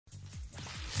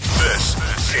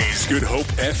Dis Good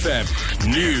Hope FM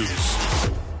News.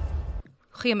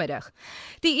 Goeiemiddag.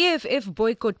 Die E.F.F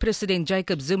boikot President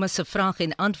Jacob Zuma se vraag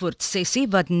en antwoord sessie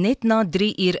wat net na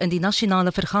 3 uur in die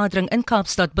Nasionale Vergadering in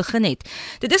Kaapstad begin het.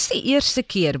 Dit is die eerste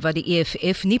keer wat die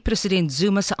E.F.F nie President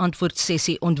Zuma se antwoord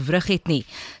sessie ontwrig het nie.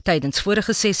 Tydens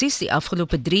vorige sessies die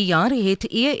afgelope 3 jaar het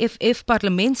E.F.F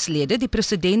parlementslede die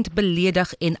president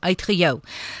beledig en uitgejou.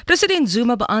 President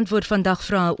Zuma beantwoord vandag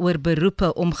vrae oor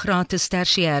beroepe om gratis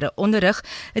tersiêre onderrig,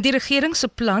 die regering se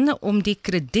plan om die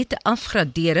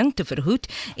kredietafgradering te verhoed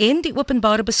en die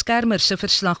openbare beskermer se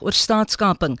verslag oor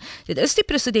staatskaping. Dit is die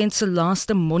president se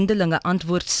laaste mondelinge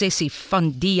antwoordsessie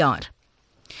van die jaar.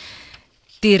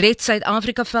 Die Red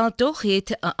Suid-Afrika veldtog het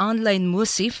 'n aanlyn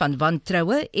mosie van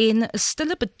wantroue en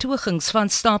stille betogings van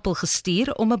stapel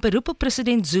gestuur om 'n beroep op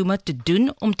president Zuma te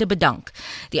doen om te bedank.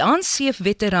 Die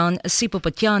ANC-veteraan Sipho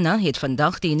Patjana het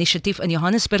vandag die inisiatief in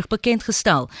Johannesburg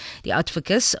bekendgestel. Die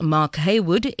advokus Mark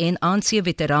Haywood en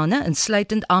ANC-veterane,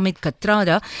 insluitend Ahmed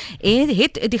Katrada,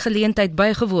 het die geleentheid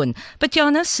bygewoon.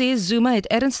 Patjana sê Zuma het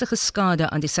ernstige skade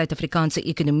aan die Suid-Afrikaanse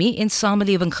ekonomie en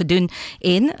samelewing gedoen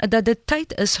en dat dit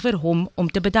tyd is vir hom om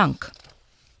te bedank.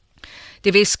 Die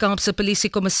Wes-Kaapse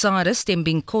polisiekommissaris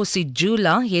Tembinkosi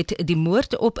Jula het die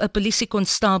moord op 'n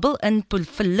polisiekonstabel in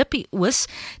Philippi Oos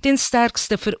ten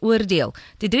sterkste veroordeel.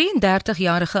 Die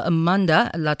 33-jarige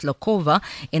Amanda Latlakova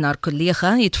en haar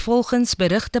kollega het volgens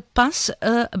berigte pas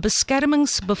 'n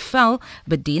beskermingsbevel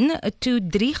bedien toe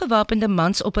 3 gewapende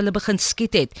mans op hulle begin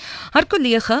skiet het. Haar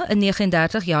kollega, 'n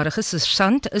 39-jarige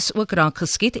sergeant, is ook raak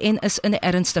geskiet en is in 'n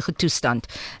ernstige toestand.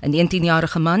 'n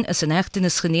 19-jarige man is in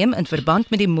hegtenis geneem in verband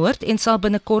met die moord en sal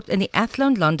binnekort in die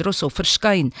Athlone Landdroshof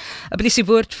verskyn. 'n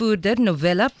Polisiewoordvoerder,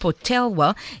 Novella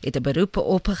Potelwa, het 'n beroep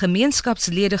op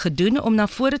gemeenskapslede gedoen om na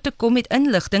vore te kom met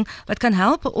inligting wat kan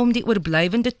help om die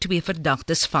oorblywende 2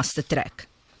 verdagtes vas te trek.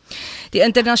 Die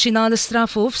internasionale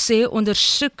strafhof sê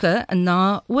ondersoeke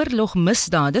na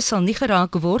oorlogmisdade sal nie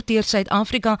geraak word deur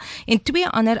Suid-Afrika en 2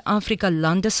 ander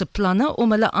Afrika-lande se planne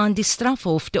om hulle aan die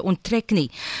strafhof te onttrek nie.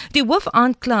 Die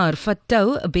hoofaanklaer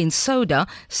Fatou Bensouda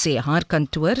sê haar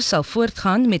kantoor sal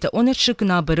voortgaan met 'n ondersoek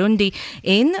na Burundi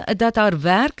en dat haar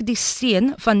werk die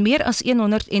steun van meer as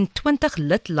 120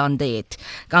 lidlande het.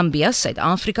 Gambia,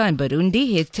 Suid-Afrika en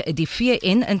Burundi het die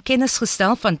VN in kennis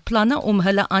gestel van planne om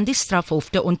hulle aan die strafhof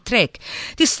te onttrek.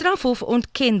 Die strafhof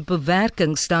ontken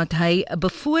bewerkings dat hy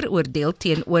bevooroordeel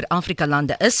teenoor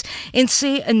Afrika-lande is en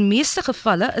sê in meeste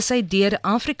gevalle is hy deur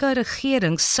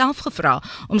Afrika-regerings self gevra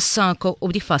om sake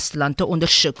op die vasteland te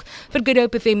ondersoek. Vir Good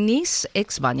Hope FM nuus,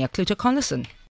 ek's Vanya Kluter-Collison.